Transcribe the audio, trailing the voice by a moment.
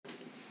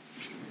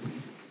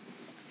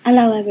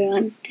Hello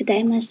everyone,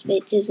 today my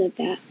speech is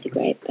about the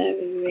Great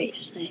Barrier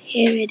Reef, so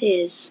here it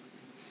is.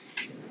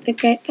 The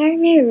Great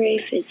Barrier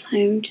Reef is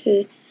home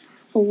to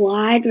a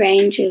wide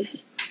range of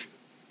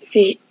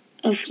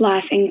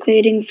life,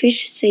 including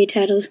fish, sea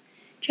turtles,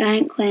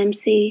 giant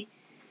clams,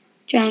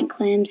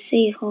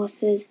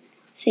 seahorses,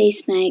 sea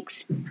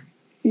snakes,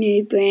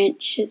 new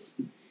branch,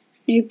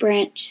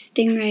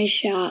 stingray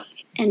shark,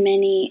 and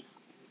many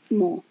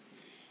more.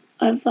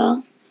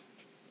 Over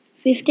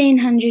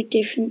 1,500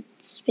 different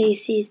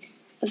species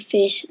of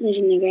fish live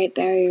in the Great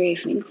Barrier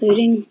Reef,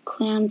 including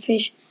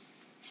clownfish,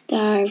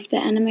 star of the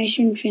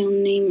animation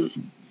film Nemo.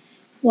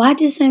 Why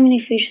do so many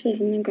fish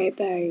live in the Great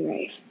Barrier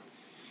Reef?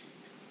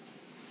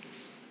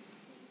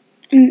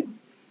 An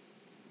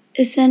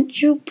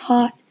essential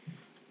part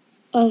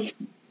of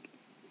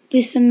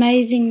this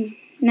amazing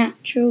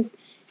natural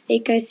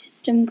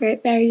ecosystem,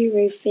 Great Barrier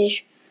Reef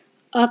fish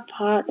are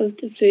part of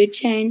the food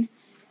chain,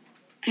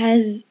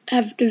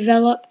 have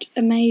developed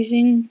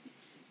amazing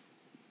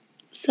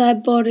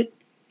symbiotic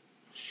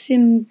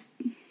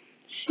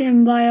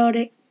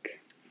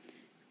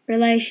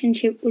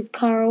relationship with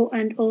coral,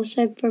 and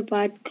also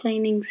provide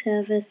cleaning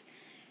service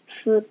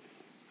for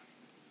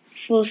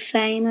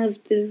some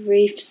of the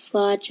reef's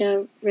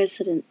larger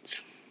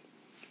residents.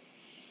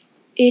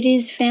 It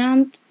is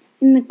found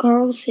in the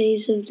coral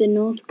seas of the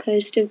north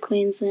coast of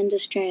Queensland,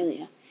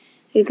 Australia.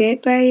 The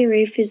Great Barrier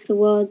Reef is the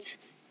world's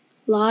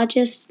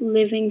largest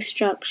living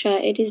structure.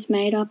 It is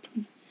made up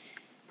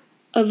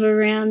of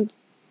around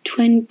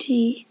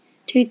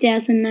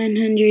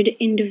 2,900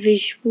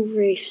 individual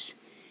reefs.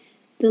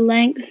 The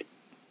length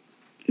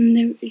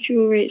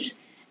individual reefs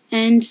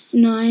and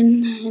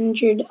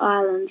 900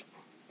 islands.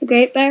 The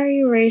Great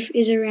Barrier Reef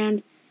is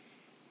around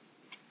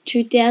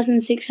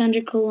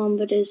 2,600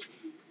 kilometres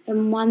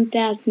and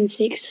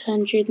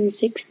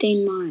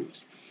 1,616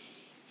 miles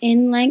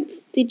in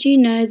length. Did you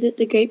know that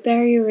the Great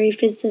Barrier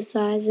Reef is the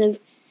size of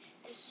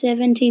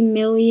 70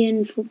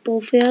 million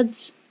football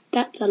fields?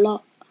 That's a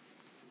lot.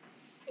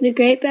 The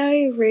Great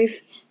Barrier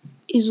Reef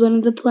is one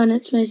of the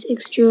planet's most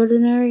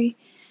extraordinary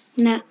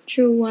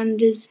natural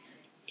wonders.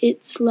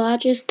 Its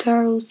largest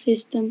coral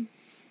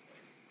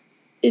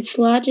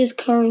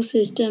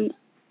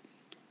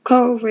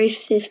reef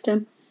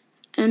system,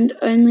 and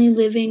only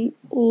living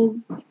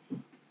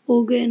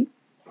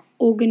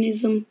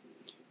organism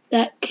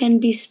that can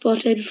be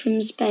spotted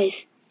from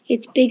space.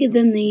 It's bigger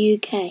than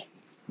the UK.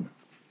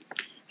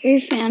 Who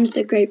found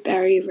the Great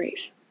Barrier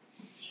Reef?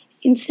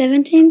 In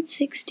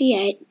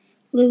 1768,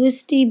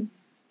 Louis de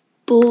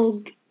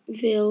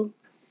Bougainville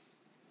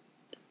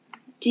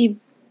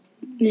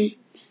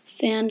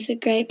found the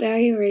Great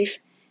Barrier Reef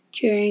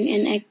during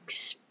an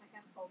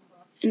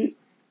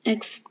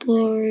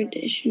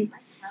exploration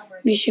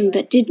mission,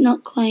 but did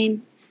not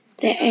claim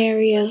the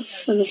area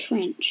for the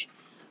French.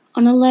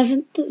 On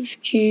 11th of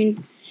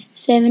June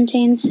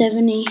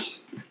 1770,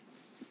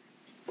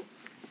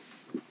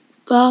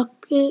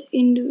 Barker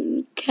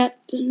Indian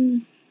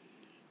Captain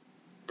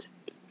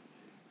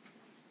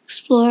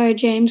explorer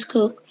James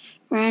Cook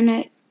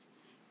ran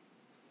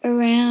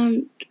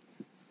aground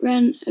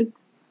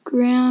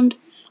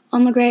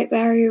on the Great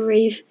Barrier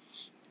Reef,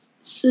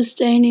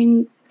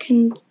 sustaining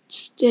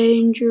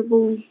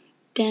considerable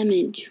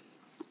damage.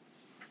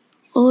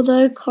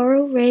 Although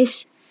coral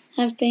reefs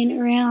have been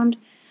around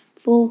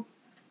for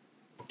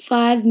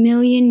 500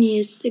 million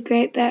years, the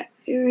Great Barrier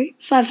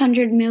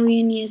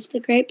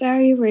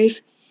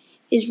Reef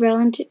is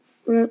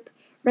relatively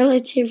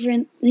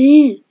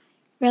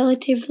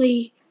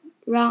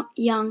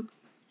young,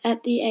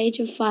 at the age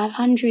of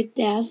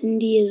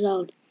 500,000 years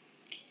old,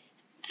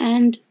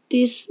 and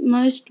this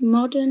most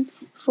modern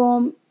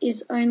form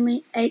is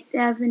only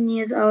 8,000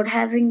 years old,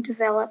 having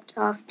developed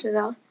after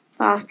the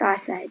last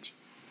ice age.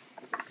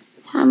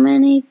 How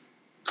many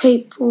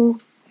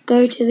people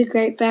go to the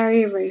Great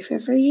Barrier Reef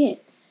every year?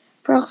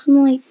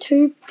 Approximately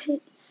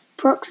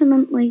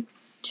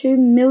 2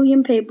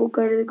 million people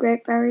go to the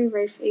Great Barrier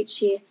Reef each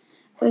year,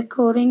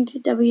 according to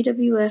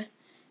WWF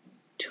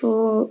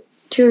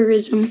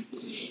Tourism.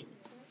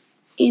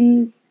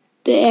 In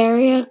the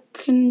area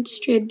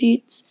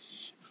contributes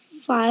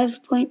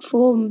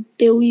 $5.4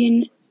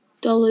 billion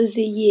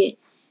a year.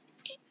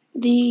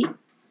 The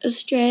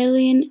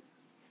Australian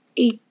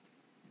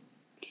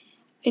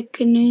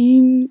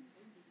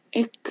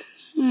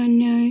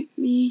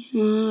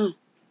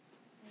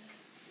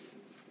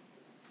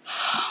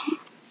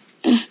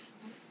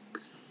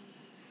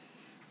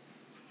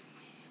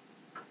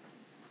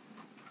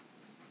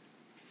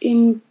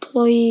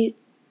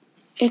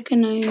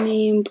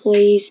economy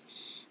employs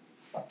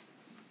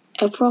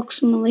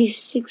approximately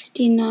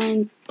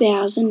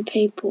 69,000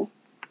 people.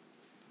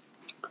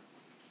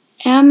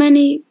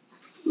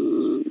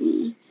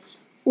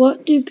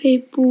 What do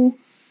people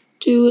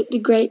do at the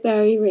Great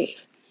Barrier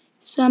Reef?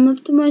 Some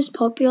of the most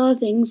popular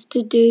things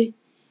to do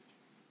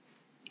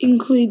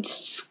include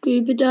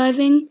scuba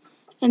diving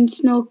and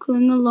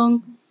snorkeling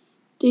along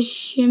the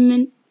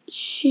shimmering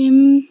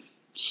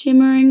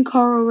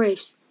coral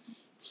reefs,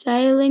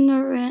 sailing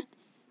around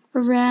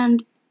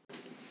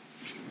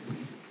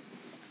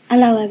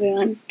Hello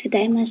everyone,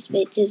 today my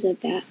speech is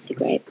about the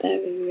Great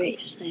Barrier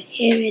Reef, so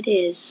here it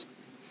is.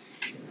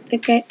 The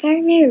Great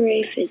Barrier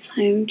Reef is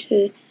home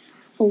to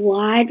a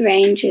wide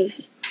range of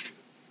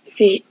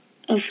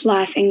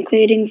life,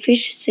 including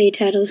fish, sea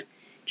turtles,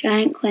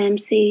 giant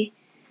clams,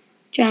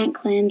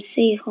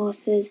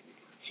 seahorses,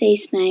 sea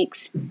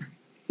snakes,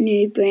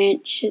 new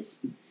branch,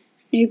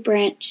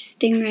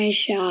 stingray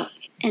shark,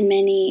 and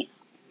many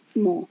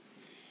more.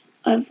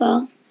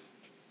 Over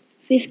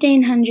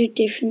 1,500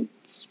 different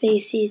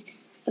species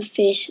of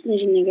fish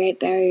live in the Great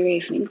Barrier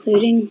Reef,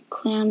 including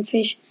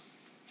clownfish,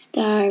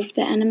 star of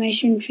the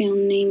animation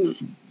film Nemo.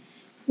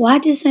 Why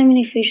do so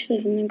many fish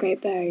live in the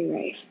Great Barrier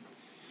Reef?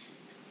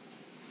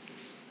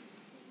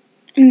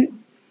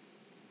 An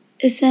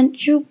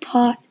essential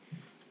part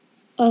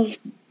of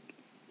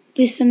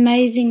this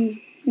amazing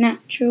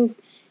natural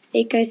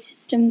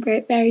ecosystem,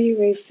 Great Barrier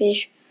Reef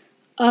fish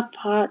are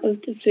part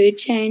of the food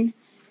chain,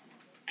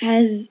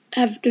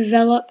 have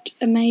developed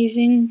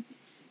amazing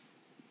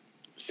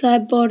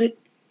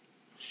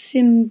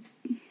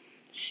symbiotic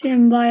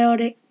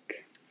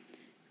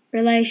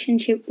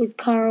relationship with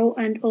coral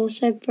and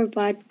also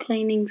provide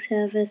cleaning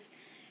service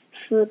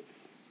for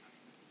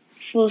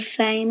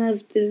some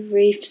of the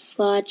reef's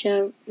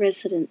larger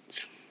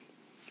residents.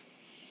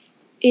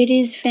 It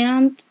is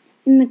found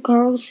in the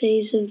coral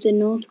seas of the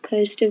north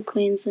coast of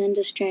Queensland,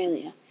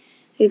 Australia.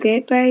 The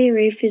Great Barrier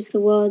Reef is the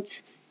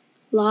world's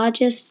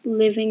largest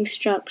living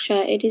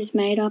structure. It is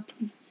made up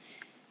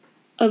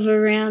of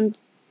around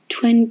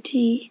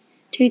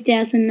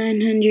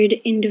 2,900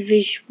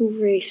 individual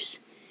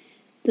reefs.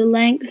 The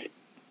length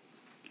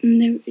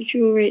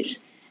individual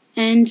reefs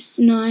and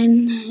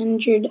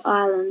 900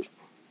 islands.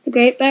 The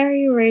Great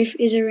Barrier Reef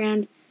is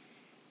around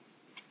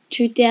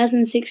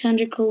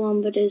 2,600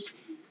 kilometres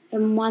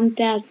and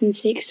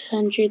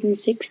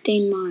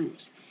 1,616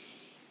 miles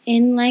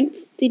in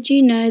length. Did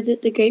you know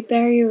that the Great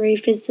Barrier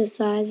Reef is the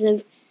size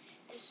of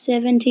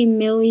 70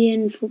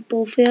 million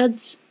football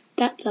fields?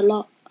 That's a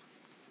lot.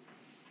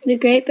 The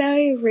Great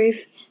Barrier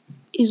Reef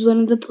is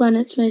one of the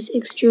planet's most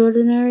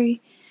extraordinary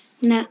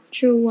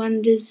natural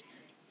wonders.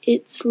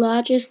 Its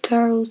largest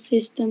coral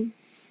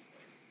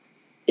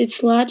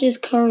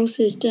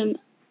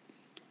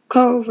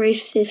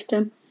reef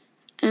system,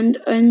 and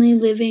only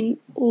living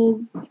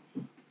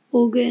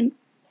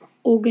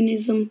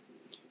organism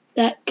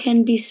that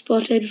can be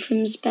spotted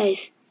from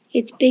space.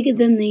 It's bigger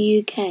than the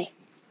UK.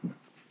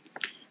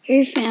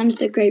 Who found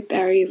the Great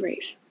Barrier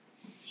Reef?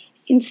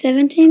 In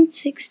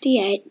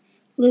 1768,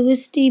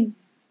 Louis de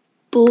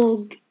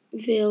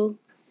Bougainville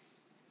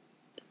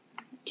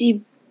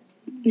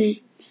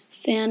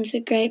found the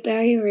Great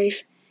Barrier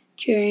Reef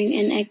during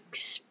an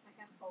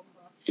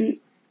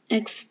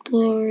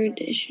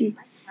exploration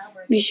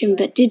mission,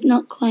 but did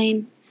not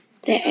claim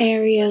the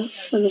area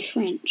for the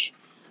French.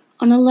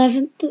 On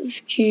 11th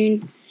of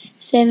June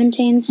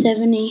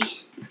 1770,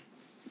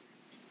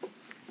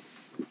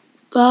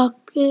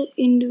 Barker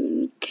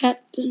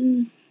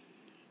Captain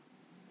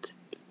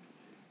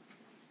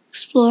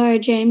explorer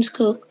James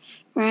Cook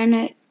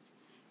ran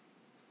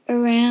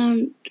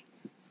aground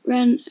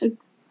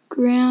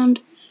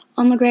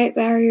on the Great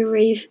Barrier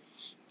Reef,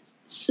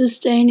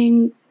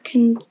 sustaining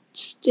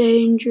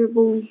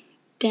considerable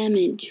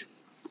damage.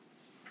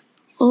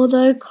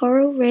 Although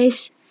coral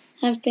reefs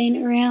have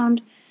been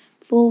around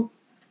for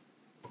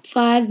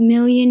 500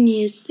 million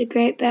years, the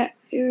Great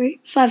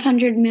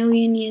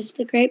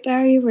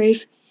Barrier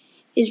Reef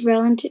is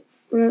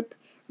relatively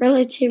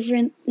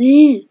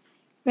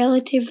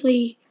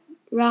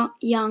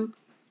young,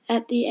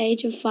 at the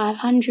age of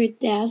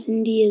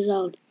 500,000 years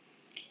old,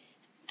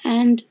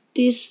 and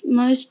this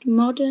most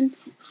modern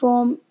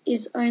form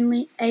is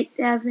only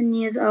 8,000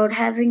 years old,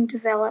 having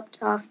developed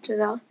after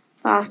the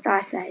last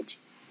ice age.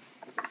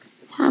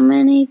 How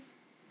many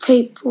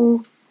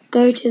people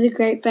go to the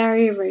Great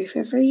Barrier Reef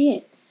every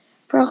year?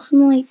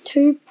 Approximately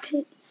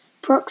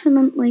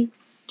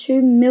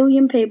 2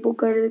 million people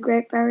go to the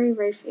Great Barrier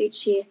Reef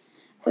each year,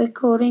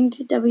 according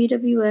to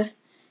WWF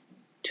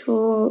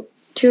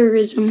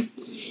Tourism.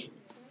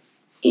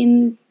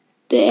 In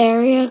the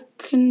area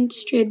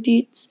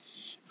contributes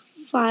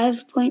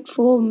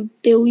 $5.4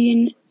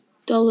 billion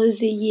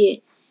a year.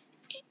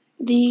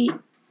 The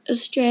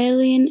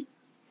Australian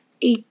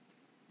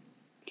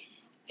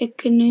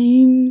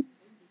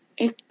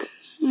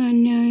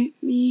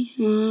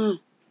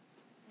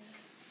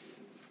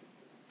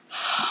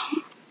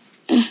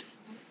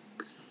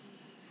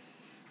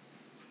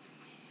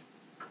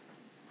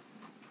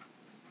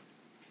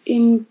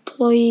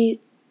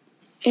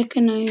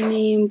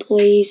economy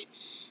employs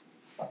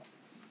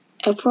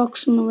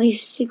approximately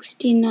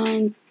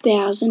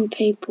 69,000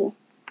 people.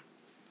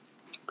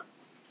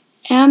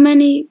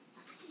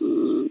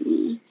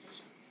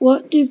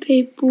 What do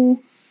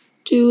people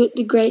do at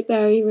the Great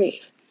Barrier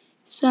Reef?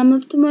 Some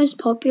of the most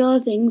popular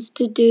things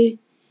to do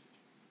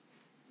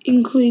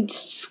include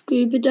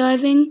scuba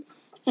diving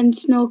and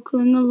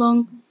snorkeling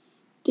along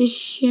the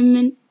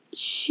shimmering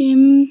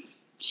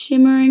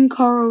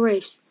coral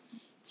reefs,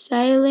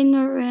 sailing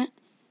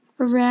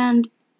around